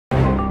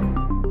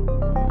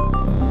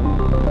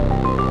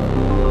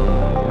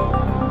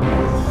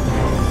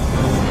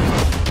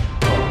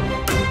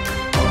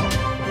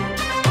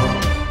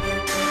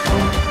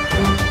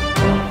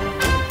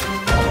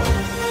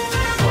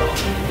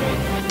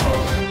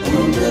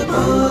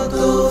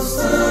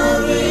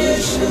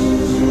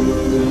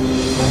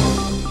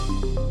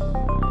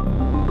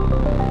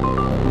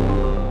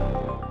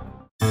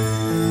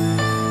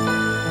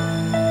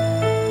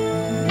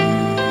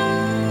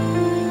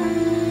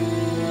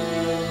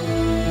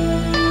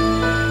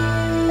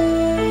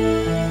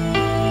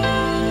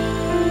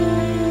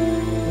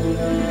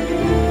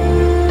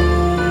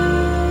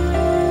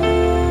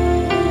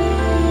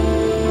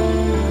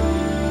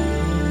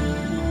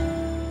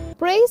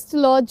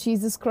Lord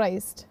Jesus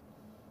Christ.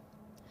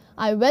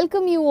 I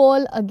welcome you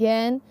all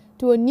again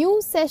to a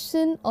new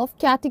session of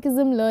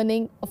Catechism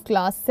learning of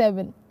Class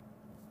 7.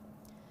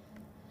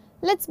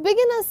 Let's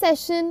begin our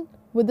session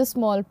with a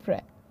small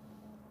prayer.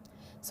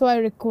 So I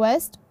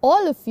request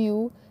all of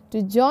you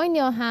to join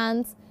your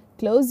hands,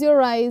 close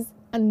your eyes,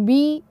 and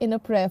be in a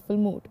prayerful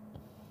mood.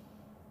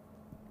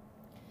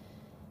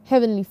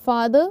 Heavenly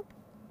Father,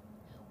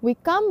 we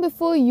come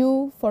before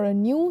you for a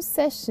new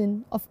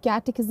session of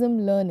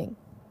Catechism learning.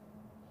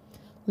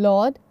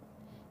 Lord,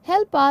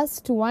 help us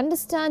to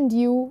understand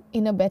you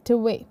in a better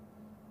way.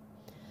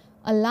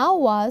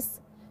 Allow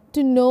us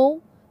to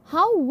know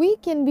how we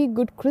can be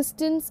good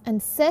Christians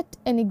and set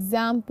an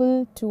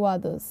example to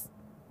others.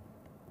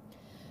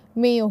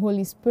 May your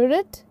Holy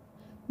Spirit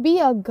be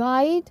our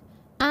guide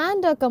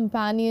and our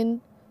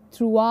companion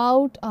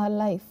throughout our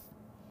life.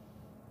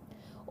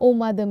 O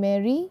Mother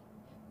Mary,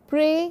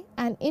 pray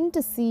and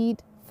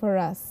intercede for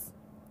us.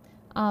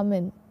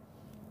 Amen.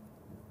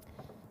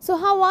 So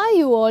how are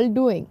you all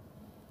doing?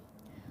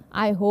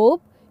 I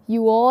hope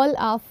you all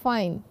are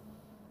fine.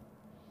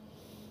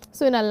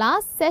 So in our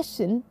last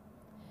session,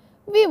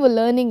 we were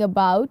learning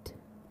about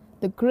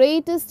the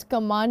greatest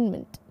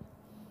commandment.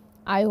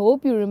 I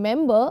hope you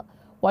remember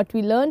what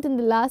we learned in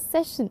the last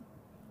session.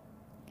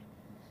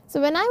 So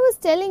when I was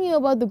telling you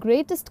about the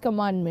greatest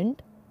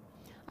commandment,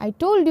 I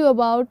told you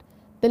about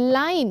the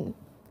line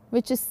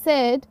which is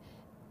said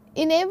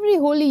in every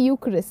Holy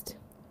Eucharist,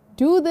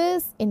 "Do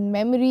this in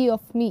memory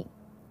of me."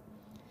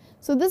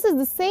 So this is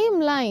the same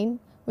line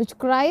which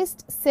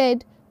Christ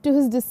said to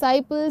his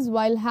disciples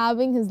while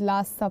having his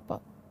Last Supper.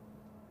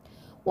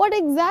 What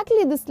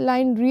exactly this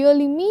line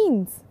really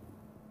means?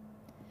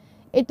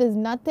 It is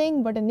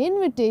nothing but an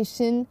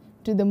invitation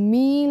to the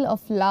meal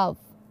of love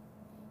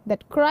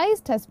that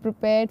Christ has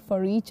prepared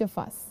for each of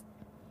us.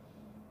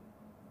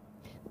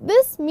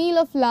 This meal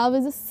of love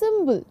is a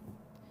symbol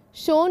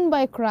shown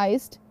by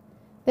Christ,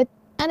 that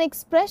an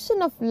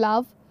expression of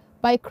love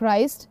by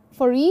Christ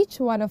for each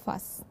one of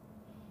us.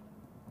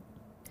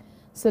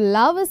 So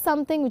love is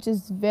something which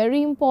is very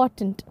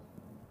important,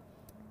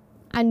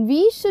 and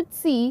we should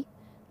see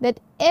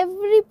that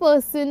every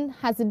person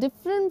has a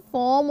different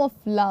form of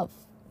love,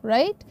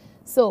 right?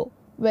 So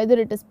whether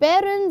it is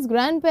parents,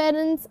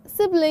 grandparents,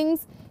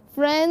 siblings,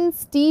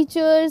 friends,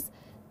 teachers,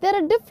 there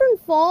are different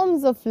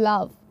forms of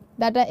love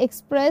that are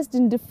expressed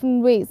in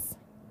different ways.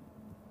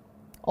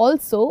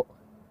 Also,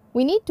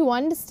 we need to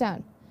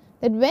understand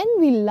that when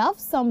we love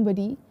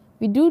somebody,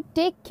 we do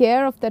take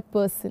care of that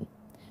person.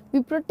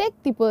 We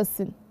protect the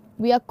person.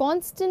 We are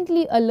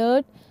constantly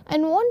alert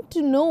and want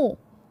to know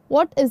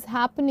what is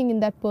happening in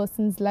that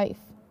person's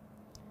life.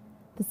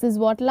 This is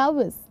what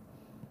love is.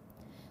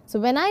 So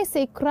when I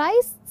say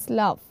Christ's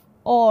love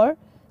or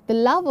the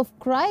love of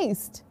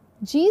Christ,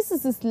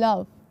 Jesus'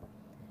 love,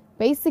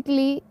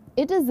 basically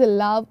it is a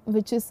love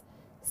which is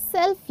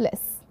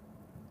selfless,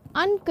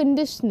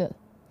 unconditional.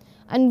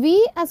 And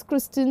we as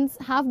Christians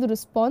have the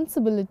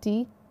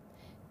responsibility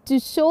to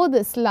show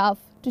this love,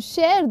 to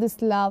share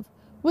this love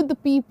with the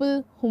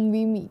people whom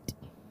we meet.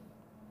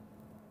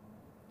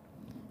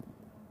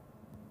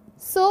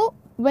 So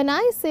when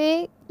I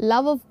say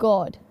love of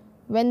God,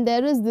 when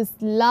there is this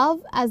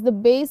love as the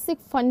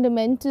basic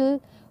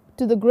fundamental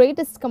to the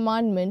greatest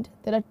commandment,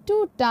 there are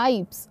two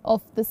types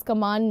of this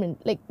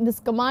commandment. Like this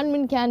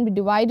commandment can be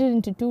divided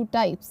into two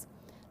types: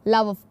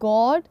 love of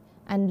God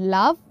and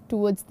love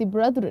towards the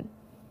brethren.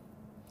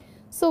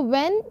 So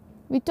when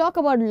we talk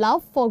about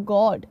love for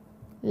God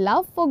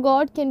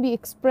can be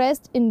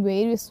expressed in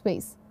various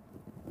ways.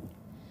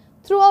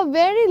 Through our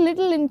very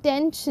little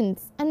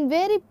intentions and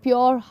very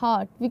pure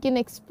heart, we can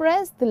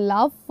express the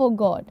love for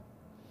God.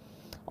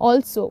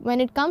 Also, when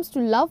it comes to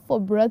love for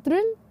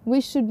brethren, we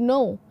should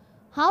know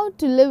how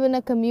to live in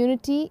a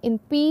community in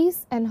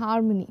peace and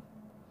harmony.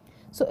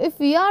 So if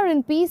we are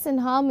in peace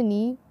and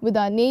harmony with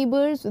our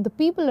neighbors, with the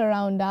people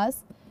around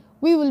us,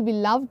 we will be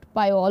loved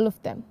by all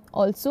of them.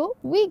 Also,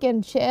 we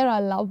can share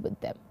our love with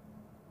them.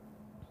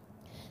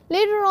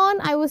 Later on,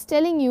 I was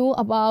telling you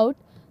about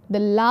the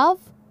love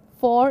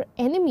for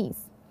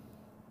enemies.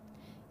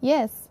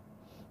 Yes,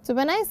 so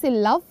when I say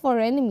love for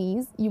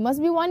enemies, you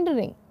must be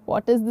wondering,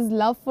 what is this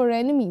love for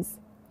enemies?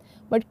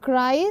 But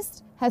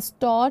Christ has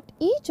taught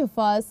each of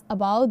us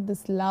about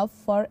this love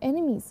for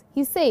enemies.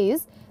 He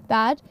says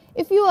that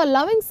if you are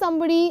loving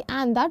somebody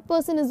and that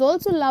person is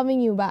also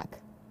loving you back,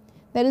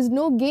 there is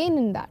no gain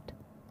in that.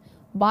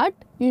 But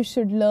you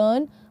should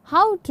learn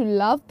how to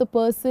love the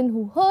person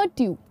who hurt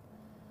you,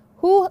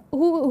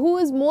 who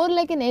is more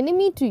like an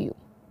enemy to you.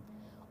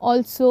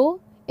 Also,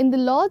 in the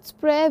Lord's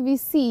Prayer, we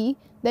see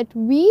that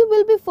we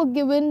will be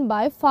forgiven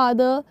by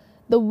Father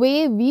the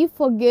way we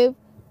forgive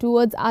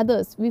towards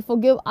others. We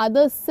forgive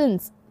others'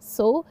 sins.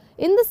 So,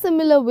 in the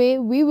similar way,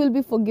 we will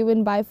be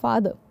forgiven by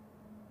Father.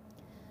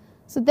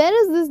 So, there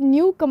is this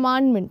new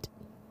commandment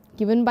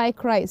given by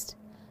Christ: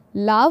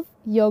 love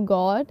your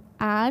God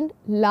and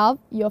love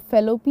your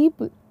fellow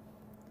people.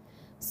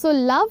 So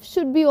love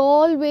should be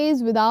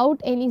always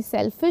without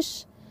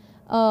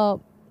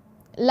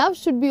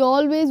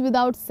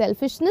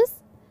selfishness,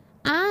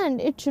 and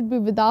it should be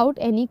without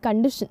any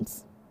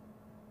conditions.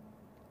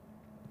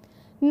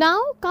 Now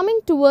coming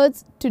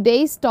towards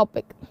today's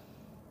topic.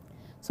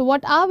 So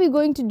what are we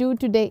going to do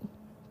today?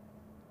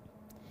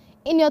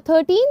 In your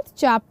 13th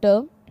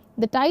chapter,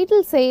 the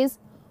title says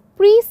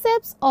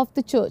Precepts of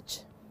the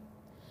Church.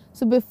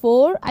 So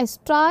before I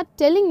start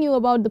telling you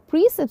about the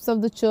precepts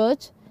of the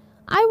church,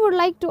 I would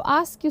like to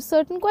ask you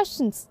certain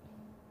questions.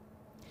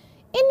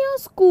 In your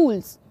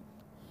schools,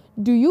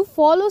 do you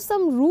follow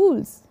some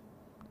rules?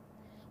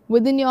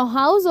 Within your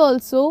house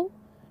also,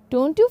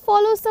 don't you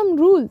follow some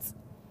rules?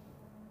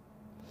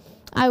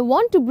 I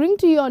want to bring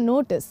to your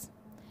notice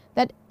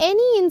that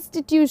any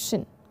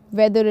institution,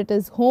 whether it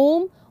is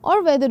home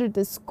or whether it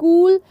is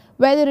school,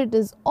 whether it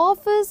is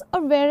office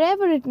or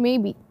wherever it may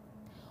be,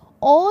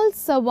 all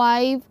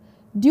survive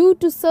due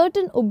to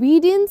certain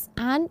obedience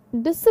and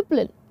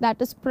discipline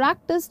that is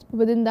practiced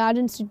within that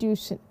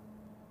institution.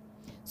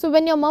 So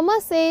when your mama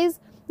says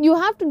you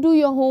have to do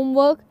your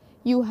homework,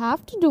 you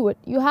have to do it.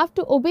 You have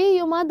to obey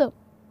your mother.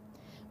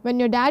 When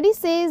your daddy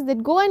says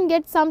that go and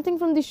get something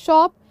from the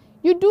shop,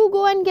 you do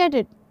go and get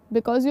it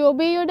because you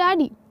obey your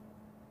daddy.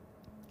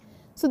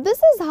 So this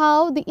is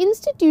how the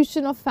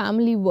institution of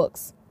family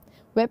works,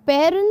 where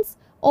parents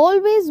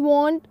always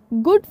want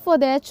good for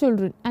their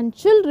children and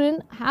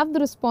children have the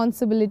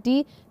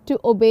responsibility to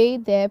obey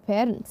their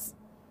parents.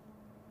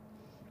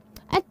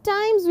 At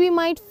times we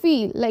might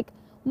feel like,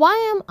 why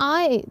am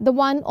I the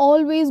one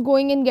always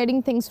going and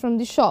getting things from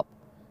the shop?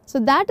 So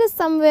that is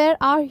somewhere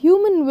our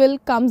human will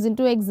comes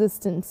into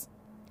existence.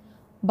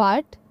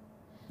 But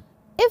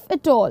if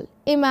at all,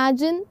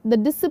 imagine the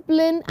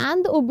discipline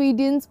and the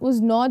obedience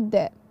was not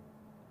there.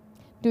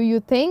 Do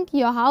you think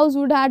your house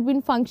would have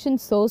been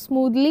functioned so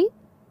smoothly?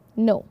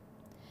 No.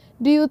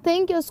 Do you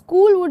think your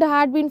school would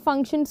have been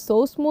functioned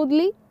so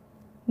smoothly?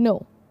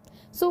 No.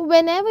 So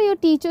whenever your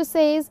teacher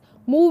says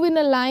move in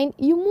a line,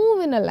 you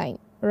move in a line,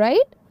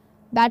 right?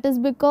 That is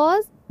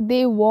because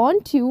they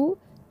want you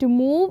to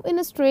move in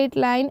a straight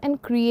line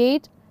and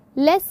create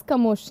less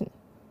commotion.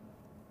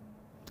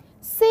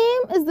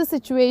 Same is the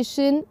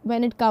situation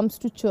when it comes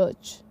to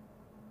church.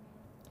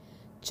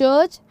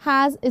 Church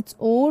has its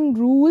own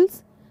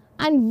rules,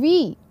 and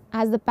we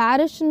as the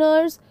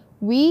parishioners,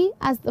 we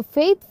as the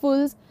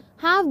faithfuls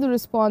have the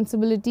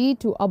responsibility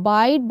to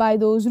abide by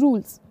those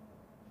rules.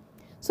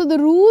 So the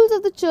rules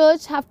of the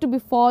church have to be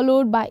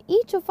followed by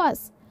each of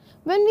us.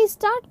 When we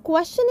start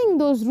questioning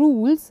those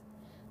rules,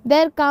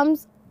 there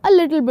comes a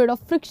little bit of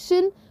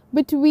friction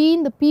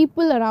between the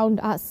people around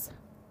us.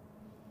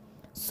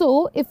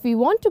 So if we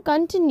want to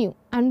continue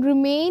and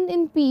remain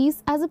in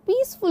peace as a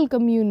peaceful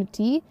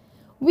community,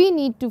 we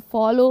need to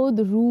follow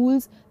the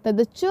rules that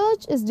the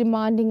church is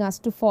demanding us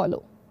to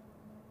follow.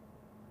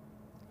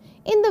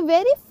 In the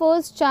very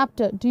first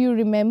chapter, do you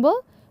remember?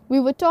 We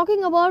were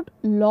talking about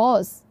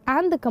laws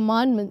and the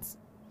commandments.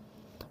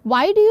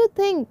 Why do you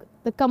think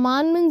the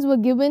commandments were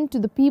given to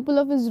the people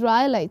of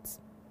Israelites?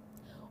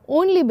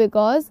 Only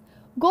because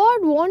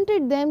God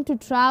wanted them to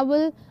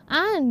travel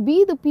and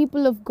be the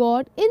people of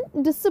God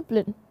in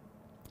discipline.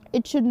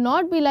 It should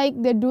not be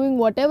like they're doing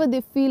whatever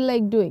they feel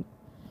like doing.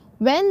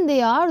 When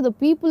they are the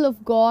people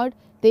of God,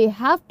 they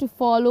have to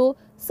follow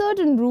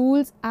certain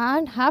rules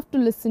and have to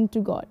listen to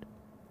God.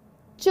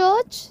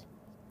 Church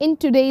in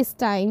today's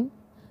time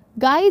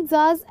guides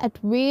us at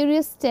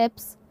various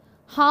steps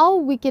how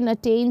we can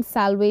attain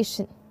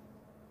salvation.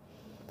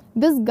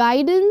 This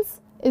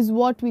guidance is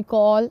what we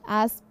call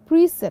as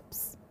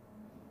precepts.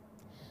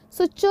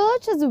 So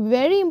church has a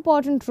very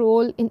important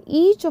role in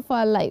each of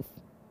our life.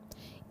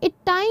 It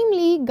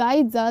timely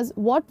guides us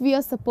what we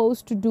are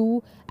supposed to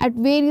do at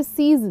various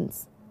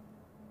seasons.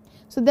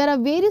 So there are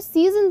various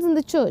seasons in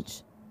the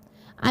church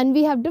and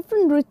we have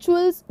different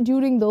rituals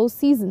during those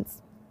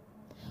seasons.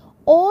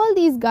 All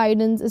these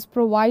guidance is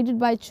provided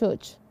by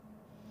church.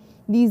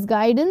 These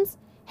guidance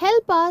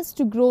help us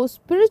to grow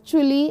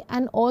spiritually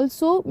and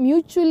also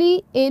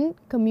mutually in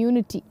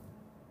community.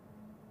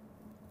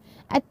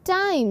 At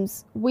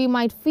times we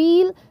might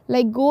feel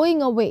like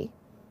going away.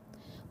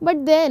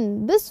 But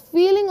then this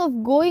feeling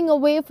of going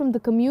away from the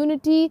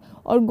community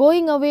or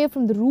going away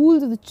from the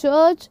rules of the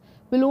church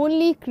will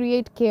only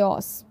create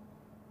chaos.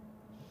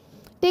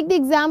 Take the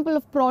example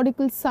of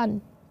prodigal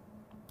son.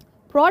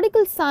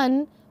 Prodigal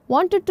son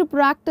wanted to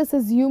practice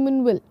his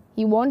human will.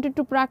 He wanted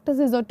to practice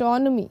his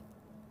autonomy.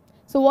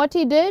 So what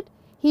he did?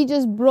 He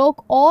just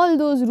broke all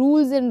those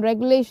rules and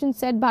regulations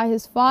set by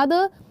his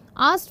father,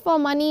 asked for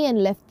money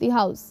and left the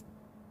house.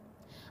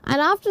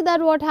 And after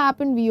that what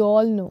happened we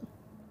all know.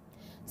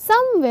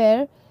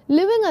 Somewhere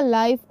living a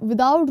life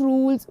without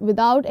rules,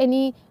 without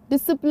any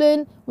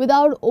discipline,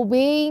 without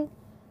obeying,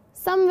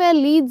 somewhere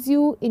leads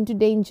you into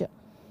danger.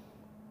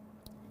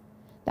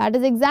 That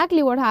is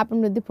exactly what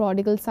happened with the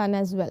prodigal son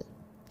as well.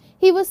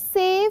 He was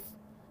safe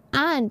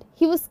and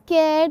he was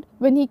scared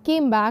when he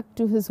came back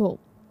to his home.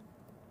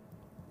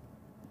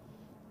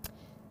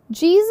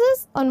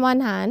 Jesus, on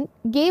one hand,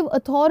 gave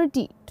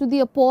authority to the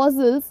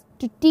apostles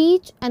to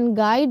teach and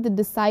guide the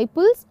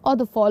disciples or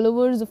the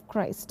followers of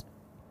Christ.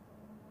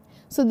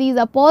 So these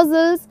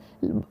apostles,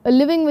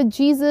 living with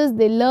Jesus,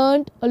 they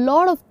learned a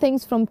lot of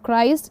things from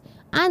Christ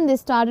and they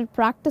started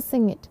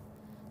practicing it.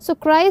 So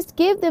Christ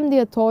gave them the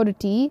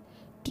authority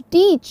to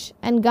teach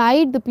and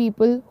guide the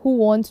people who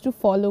wants to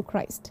follow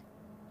Christ.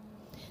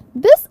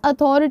 This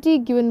authority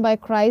given by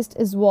Christ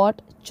is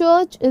what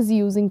church is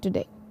using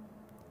today.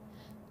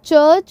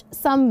 Church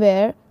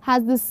somewhere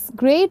has this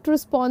great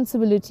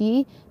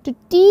responsibility to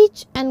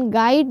teach and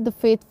guide the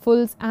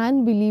faithfuls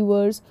and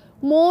believers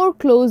more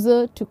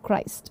closer to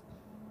Christ.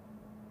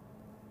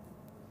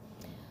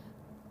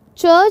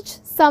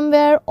 Church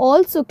somewhere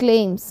also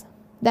claims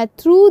that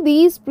through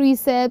these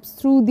precepts,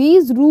 through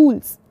these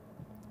rules,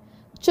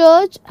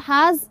 church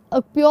has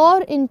a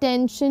pure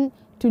intention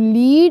to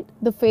lead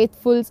the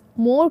faithfuls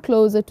more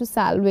closer to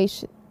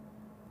salvation.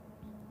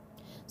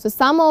 So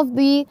some of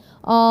the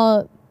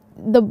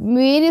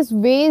various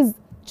ways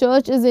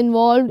church is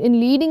involved in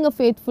leading a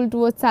faithful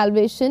towards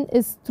salvation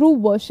is through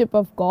worship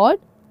of God,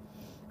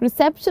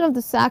 reception of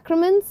the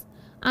sacraments,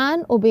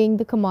 and obeying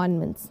the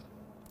commandments.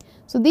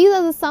 So these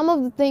are some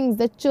of the things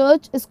that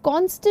church is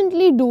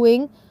constantly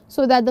doing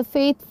so that the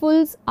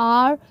faithfuls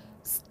are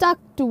stuck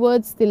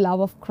towards the love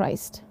of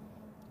Christ.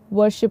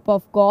 Worship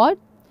of God,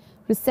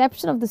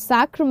 reception of the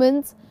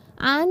sacraments,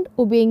 and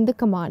obeying the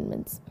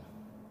commandments.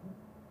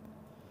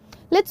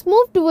 Let's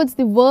move towards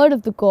the word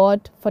of the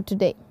God for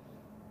today.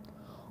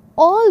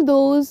 All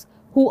those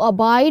who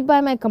abide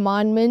by my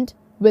commandment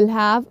will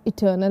have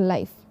eternal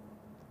life.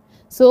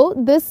 So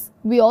this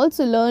we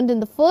also learned in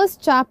the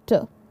first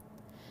chapter,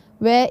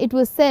 where it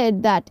was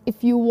said that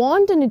if you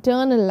want an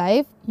eternal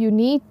life, you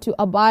need to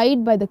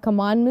abide by the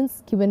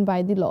commandments given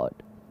by the Lord.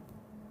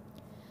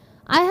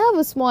 I have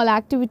a small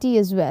activity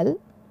as well,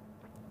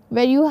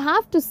 where you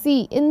have to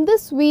see in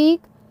this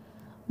week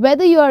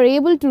whether you are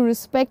able to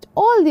respect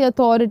all the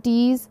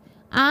authorities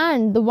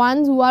and the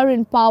ones who are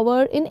in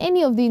power in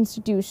any of the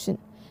institution.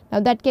 Now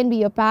that can be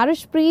your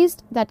parish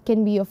priest, that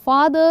can be your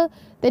father,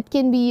 that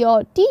can be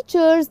your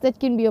teachers, that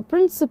can be your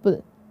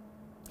principal.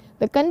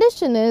 The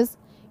condition is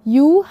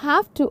you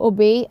have to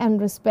obey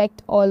and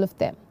respect all of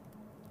them.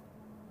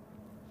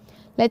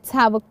 Let's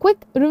have a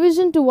quick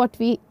revision to what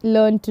we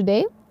learned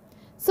today.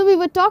 So we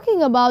were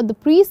talking about the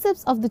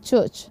precepts of the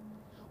church.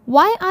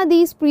 Why are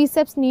these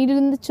precepts needed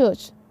in the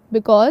church?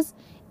 Because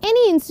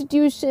any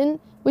institution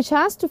which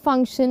has to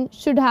function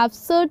should have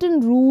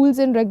certain rules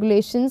and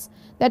regulations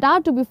that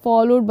are to be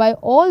followed by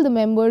all the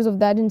members of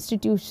that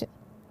institution.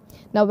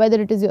 Now whether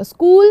it is your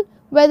school,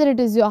 whether it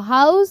is your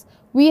house,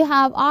 we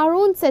have our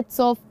own sets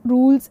of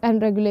rules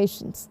and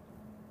regulations.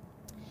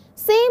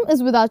 Same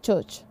is with our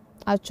church.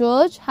 Our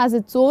church has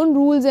its own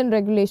rules and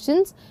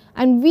regulations,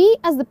 and we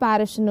as the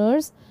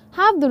parishioners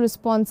have the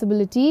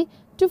responsibility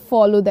to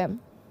follow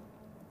them.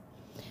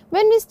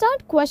 When we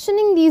start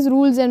questioning these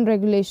rules and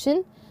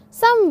regulations,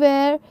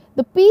 somewhere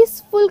the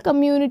peaceful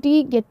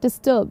community get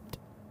disturbed.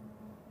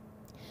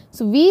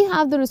 So we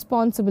have the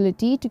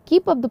responsibility to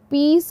keep up the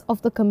peace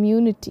of the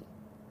community.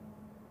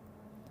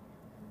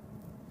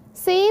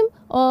 Same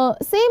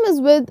is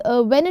with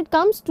when it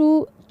comes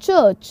to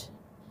church.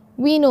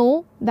 We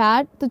know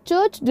that the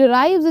church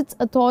derives its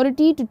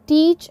authority to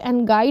teach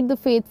and guide the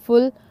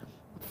faithful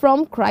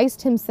from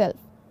Christ himself.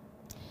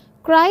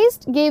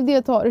 Christ gave the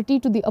authority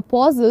to the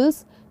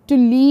apostles to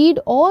lead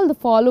all the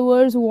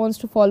followers who wants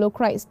to follow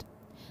Christ.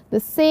 The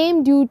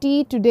same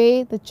duty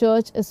today the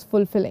church is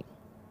fulfilling.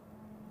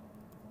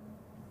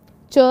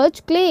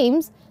 Church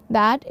claims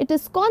that it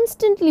is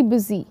constantly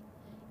busy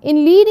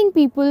in leading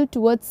people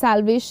towards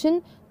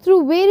salvation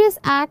through various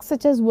acts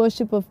such as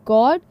worship of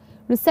God,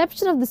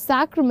 reception of the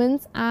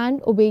sacraments,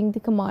 and obeying the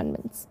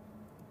commandments.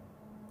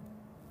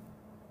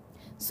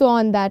 So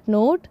on that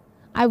note,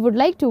 I would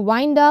like to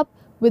wind up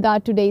with our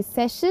today's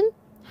session.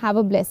 Have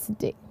a blessed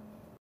day.